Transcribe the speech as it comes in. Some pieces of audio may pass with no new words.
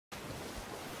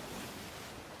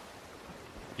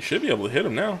You should be able to hit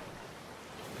him now.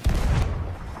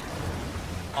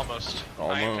 Almost.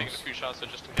 Almost. I am taking a few shots, so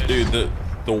just in case. Dude,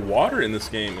 the water in this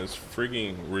game is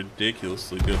freaking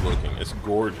ridiculously good looking. It's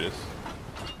gorgeous.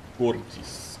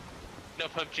 Gorgeous. No,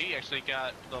 PUBG actually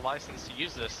got the license to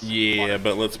use this. Yeah, water.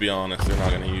 but let's be honest, they're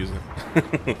not gonna use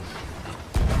it.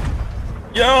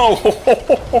 Yo!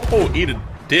 Eat a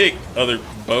dick, other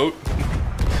boat.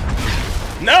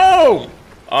 No!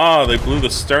 Ah, they blew the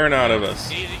stern out of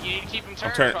us. You need to keep them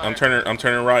turned. I'm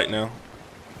turning right now.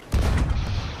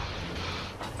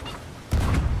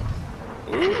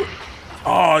 Ooh.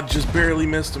 Oh, just barely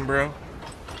missed him, bro.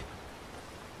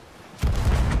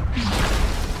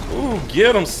 Ooh,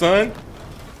 get him, son.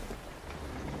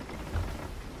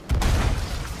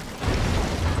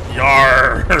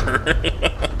 Yar.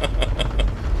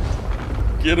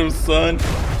 Get him, son.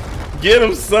 Get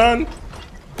him, son.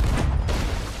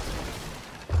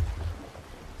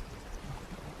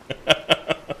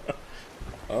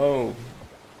 Oh.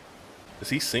 Is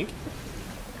he sinking?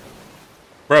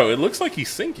 Bro, it looks like he's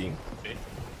sinking.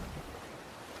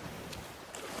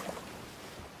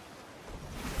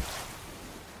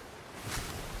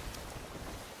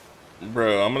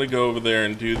 Bro, I'm gonna go over there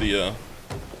and do the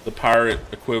pirate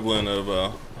equivalent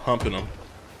of humping him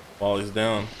while he's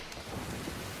down.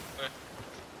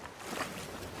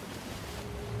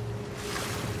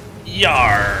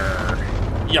 Yar!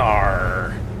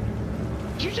 Yar!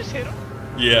 Did you just hit him?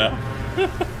 Yeah.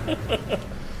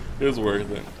 It was worth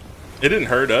it. It didn't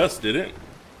hurt us, did it?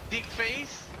 Dick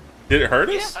face? Did it hurt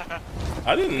us? Yeah.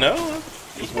 I didn't know.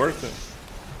 It was worth it.